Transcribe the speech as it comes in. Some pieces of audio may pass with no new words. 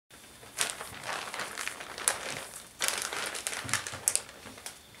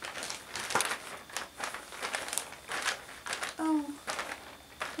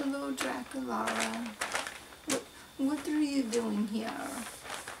Lara, what are you doing here?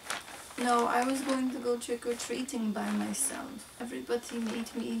 No, I was going to go trick-or-treating by myself. Everybody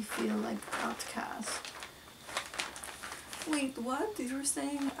made me feel like outcast. Wait, what? You're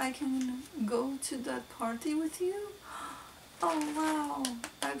saying I can go to that party with you? Oh wow,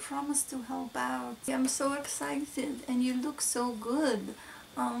 I promise to help out. I'm so excited and you look so good.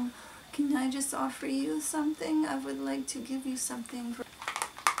 Can I just offer you something? I would like to give you something.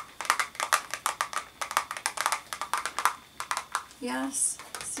 Yes,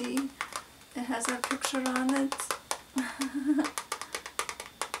 see? It has our picture on it.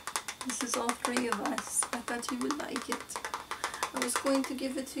 This is all three of us. I thought you would like it. I was going to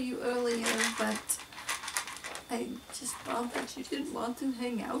give it to you earlier, but I just thought that you didn't want to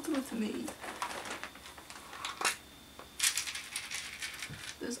hang out with me.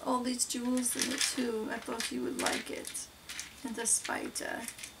 There's all these jewels in it too. I thought you would like it. And the spider.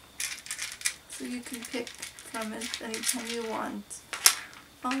 So you can pick from it anytime you want.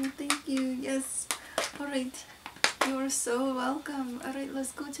 Oh, thank you. Yes. Alright. You're so welcome. Alright,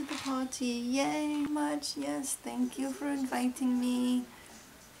 let's go to the party. Yay! Much. Yes, thank you for inviting me.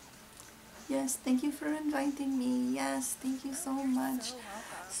 Yes, thank you for inviting me. Yes, thank you so much.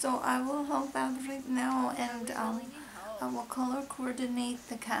 So I will help out right now, and I will color coordinate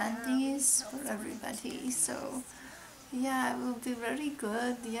the candies for everybody. So yeah, I will do very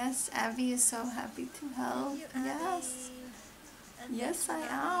good. Yes, Abby is so happy to help. Yes. Yes, I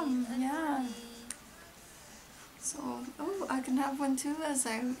am. Yeah. So, oh, I can have one too as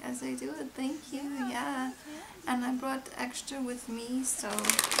I do it. Thank you. Yeah. And I brought extra with me, so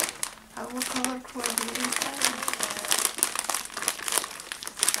I will color coordinate that.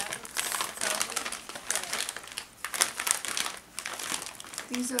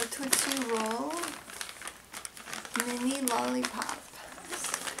 These are Tootsie Roll mini lollipop.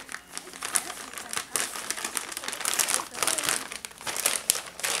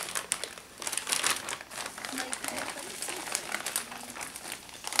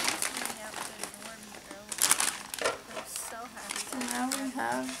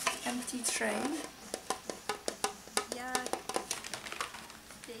 Empty tray. Yeah.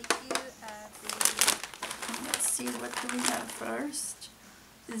 Thank you, Abbey. Let's see, what do we have first?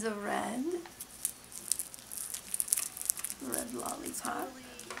 Is a red lollipop.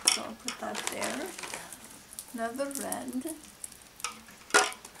 So I'll put that there. Another red.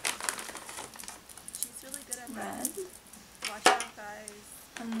 She's really good at red. Watch out, guys.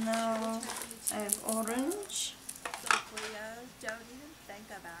 And now I have orange. So Cleo, don't even think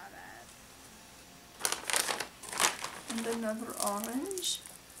about it. And another orange.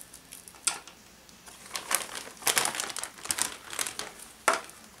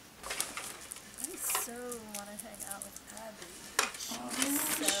 I so want to hang out with Abbey.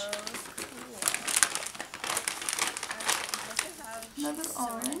 She's so cool. Look at how another she's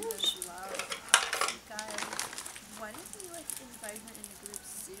orange. So love. You guys, why didn't you invite her in the group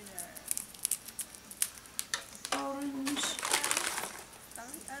sooner? Orange.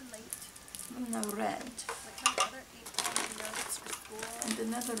 Sorry, I'm late. No, red. Like my other 8 notes for school. And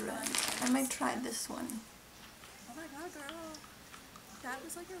another red. I might try this one. Oh my god, girl. That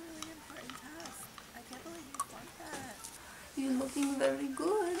was like a really important test. I can't believe you flunked that. You're looking very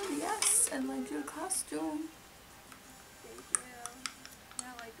good. Yes, I like your costume. Thank you.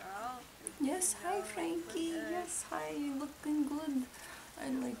 Yeah, like girl. Yes, hi Frankie. Yes, hi. You're looking good. I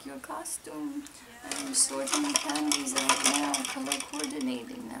like your costume. Yeah. I'm sorting the candies right now, color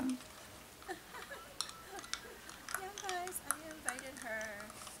coordinating them. Yeah, guys, I invited her.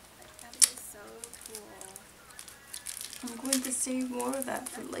 Abbey is so cool. I'm going to save more of that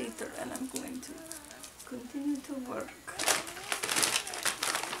for later, and I'm going to continue to work.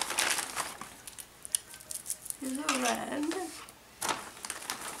 Here's a red.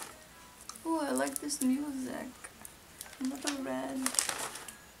 Oh, I like this music. Another red.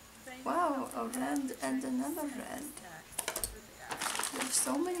 Wow, a red and another red. There's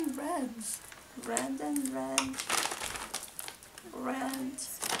so many reds. Red and red. Red.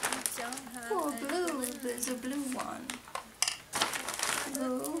 Oh, blue. There's a blue one.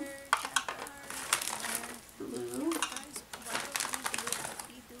 Blue. Blue.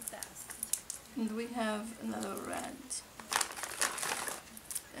 And we have another red.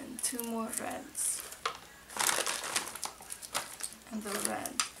 And two more reds. And the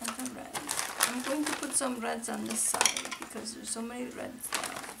red. And the red. I'm going to put some reds on this side because there's so many reds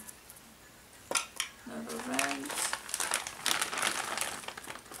now. Another red.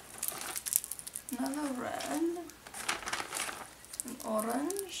 Another red. An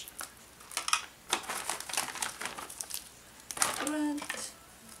orange. Red.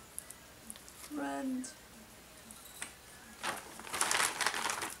 red.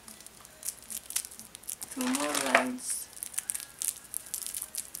 Two more reds.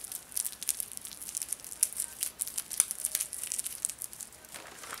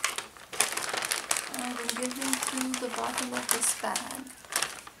 And I'm giving to the bottom of this bag.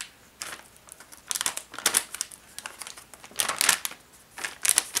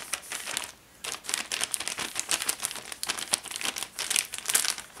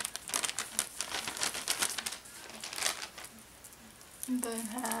 And I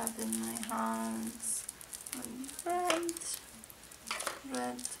have in my hands red,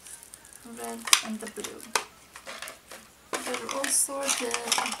 red, red, and the blue. They're all sorted.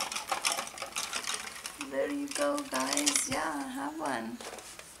 There you go, guys. Yeah, I have one.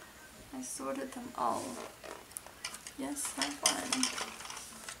 I sorted them all. Yes, I have one.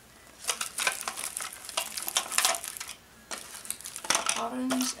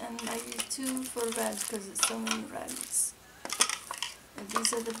 Orange, and I use two for red because it's so many reds. And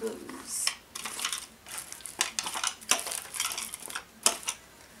these are the blues.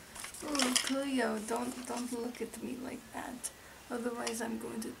 Oh, Cleo, don't look at me like that. Otherwise I'm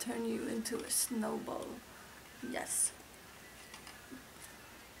going to turn you into a snowball. Yes.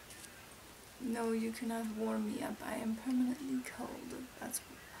 No, you cannot warm me up. I am permanently cold. That's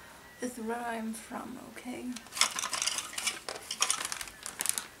where I'm from, okay?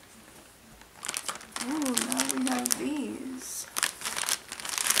 Ooh, now we have these.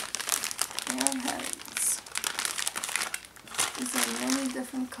 Airheads. These are many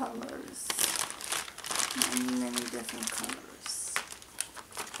different colors. Many different colors.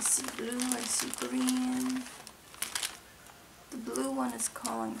 I see blue, I see green. The blue one is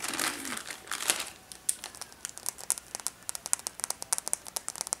calling to me.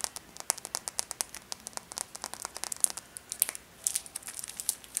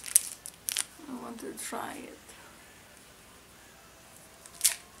 I want to try it.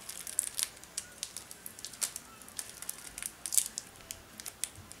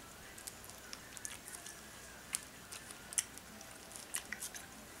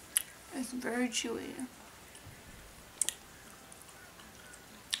 It's very chewy.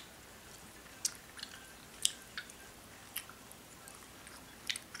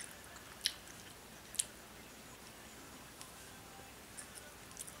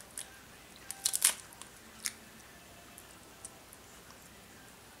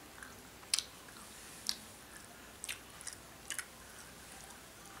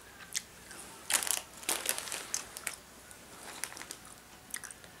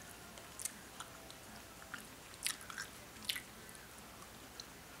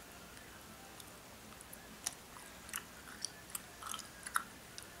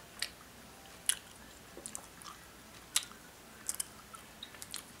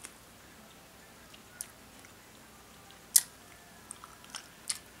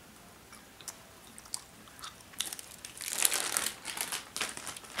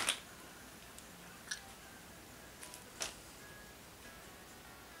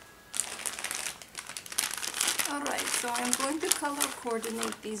 Alright, so I'm going to color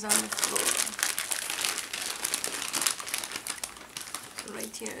coordinate these on the floor.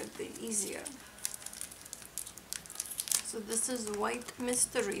 Right here, it'd be easier. So this is white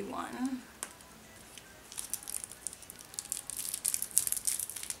mystery one.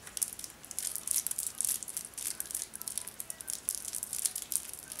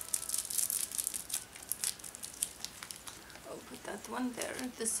 I'll put that one there.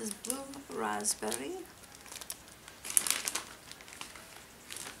 This is blue raspberry.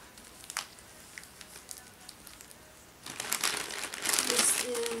 This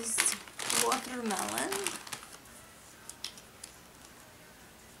is watermelon.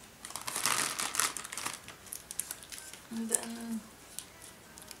 And then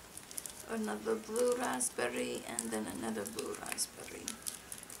another blue raspberry, and then another blue raspberry.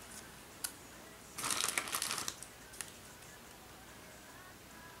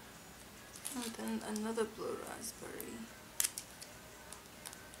 And then another blue raspberry.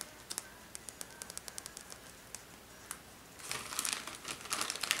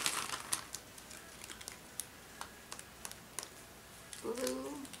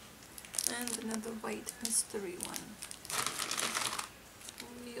 Blue, and another white mystery one.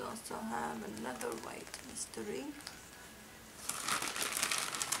 We also have another white mystery.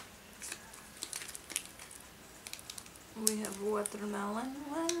 We have watermelon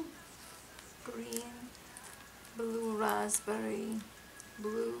one, green, blue raspberry,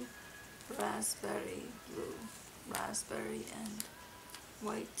 blue raspberry, blue raspberry, and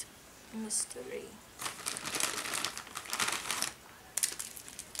white mystery.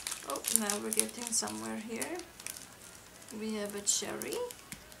 Oh, now we're getting somewhere here. We have a cherry.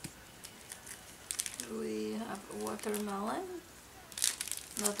 We have a watermelon.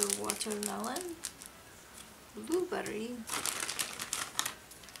 Another watermelon. Blueberry.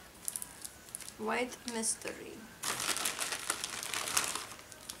 White mystery.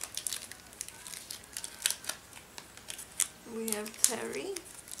 We have cherry.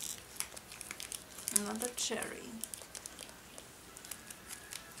 Another cherry.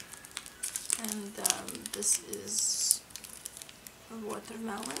 And this is a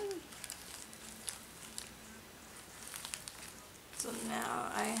watermelon. So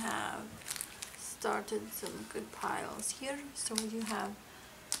now I have started some good piles here. So you have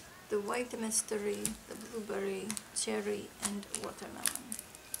the white mystery, the blueberry, cherry, and watermelon.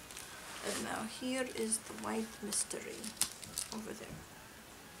 And now here is the white mystery over there.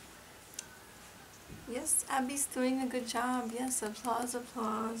 Yes, Abby's doing a good job. Yes, applause,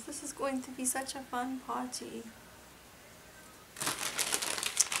 applause. This is going to be such a fun party.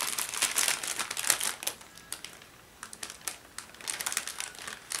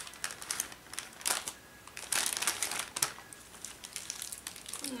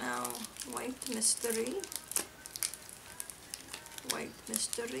 Now, white mystery,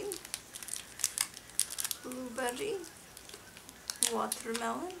 blueberry,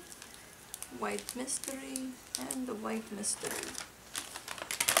 watermelon, white mystery, and the white mystery.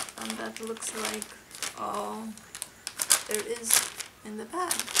 And that looks like all there is in the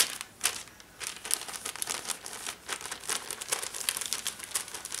bag.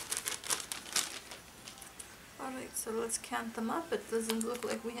 Alright, so let's count them up. It doesn't look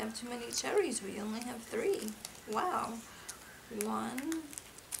like we have too many cherries. We only have 3. Wow. 1,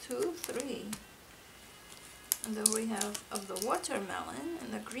 2, 3. And then we have of the watermelon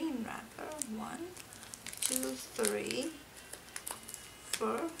in the green wrapper. 1, 2, 3,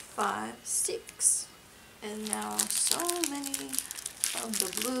 4, 5, 6. And now so many of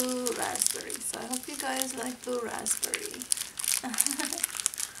the blue raspberry. So I hope you guys like blue raspberry.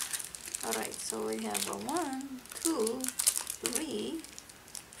 Alright, so we have a 1, 2, 3,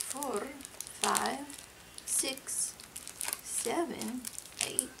 4, 5, 6, 7,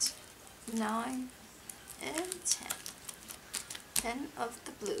 8, 9, and 10. 10 of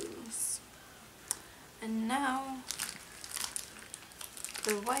the blues. And now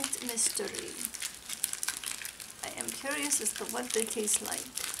the white mystery. I am curious as to what they taste like.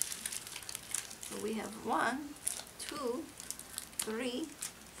 So we have 1, 2, 3,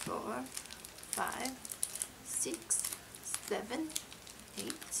 4, 5, 6, 7,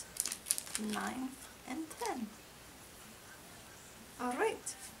 8, 9, and 10.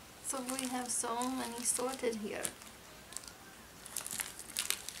 Alright, so we have so many sorted here.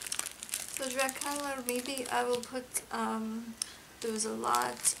 So dry color, maybe I will put, there was a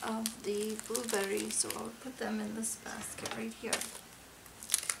lot of the blueberries, so I'll put them in this basket right here.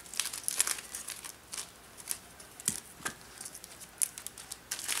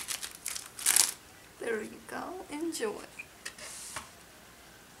 There you go, enjoy.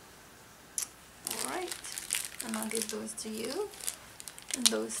 Alright, and I'll give those to you, and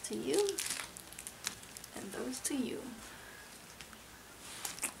those to you, and those to you.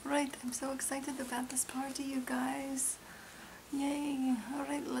 Alright, I'm so excited about this party, you guys. Yay.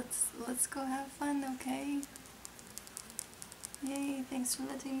 Alright, let's go have fun, okay? Yay, thanks for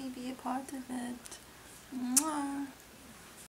letting me be a part of it. Mwah.